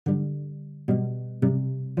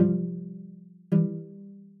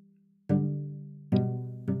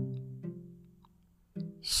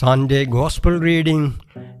Sunday Gospel reading,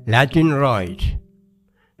 Latin Rite.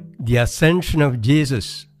 The Ascension of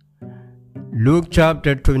Jesus. Luke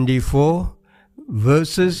chapter 24,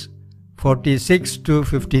 verses 46 to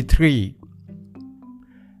 53.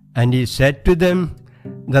 And he said to them,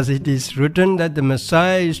 Thus it is written that the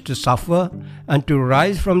Messiah is to suffer and to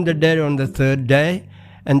rise from the dead on the third day,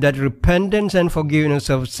 and that repentance and forgiveness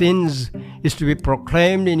of sins is to be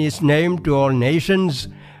proclaimed in his name to all nations,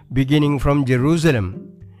 beginning from Jerusalem.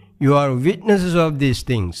 You are witnesses of these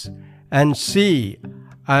things. And see,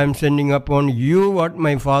 I am sending upon you what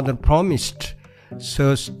my Father promised.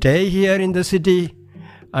 So stay here in the city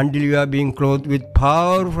until you are being clothed with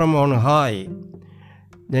power from on high.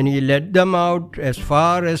 Then he led them out as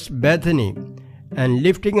far as Bethany, and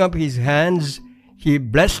lifting up his hands, he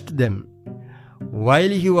blessed them.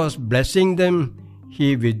 While he was blessing them,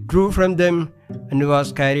 he withdrew from them and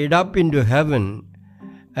was carried up into heaven.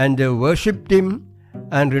 And they worshipped him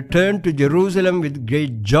and returned to Jerusalem with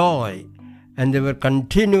great joy, and they were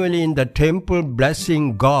continually in the temple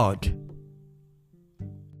blessing God.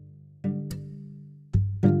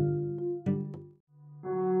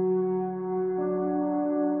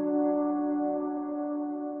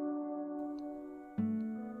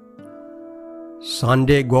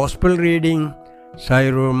 Sunday Gospel reading,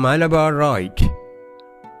 Syro, Malabar Rite.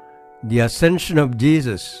 The Ascension of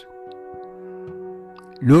Jesus.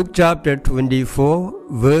 Luke chapter 24,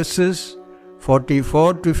 verses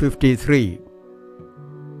 44 to 53.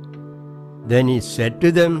 Then he said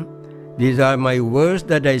to them, These are my words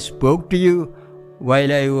that I spoke to you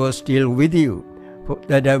while I was still with you,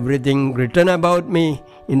 that everything written about me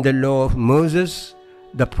in the law of Moses,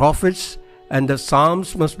 the prophets, and the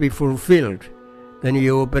Psalms must be fulfilled. Then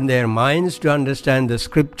he opened their minds to understand the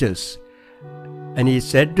scriptures. And he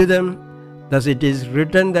said to them, Thus it is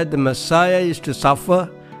written that the Messiah is to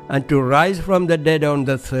suffer and to rise from the dead on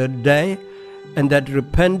the third day, and that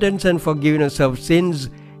repentance and forgiveness of sins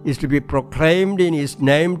is to be proclaimed in his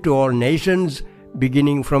name to all nations,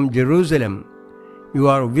 beginning from Jerusalem. You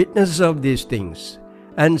are witnesses of these things.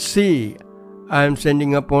 And see, I am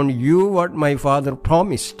sending upon you what my Father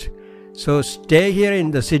promised. So stay here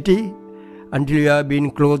in the city until you have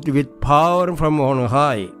been clothed with power from on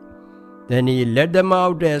high. Then he led them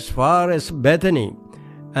out as far as Bethany,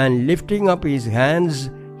 and lifting up his hands,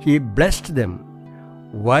 he blessed them.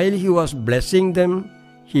 While he was blessing them,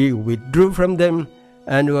 he withdrew from them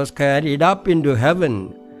and was carried up into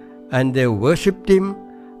heaven. And they worshipped him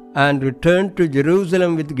and returned to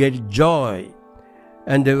Jerusalem with great joy.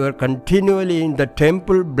 And they were continually in the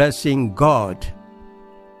temple blessing God.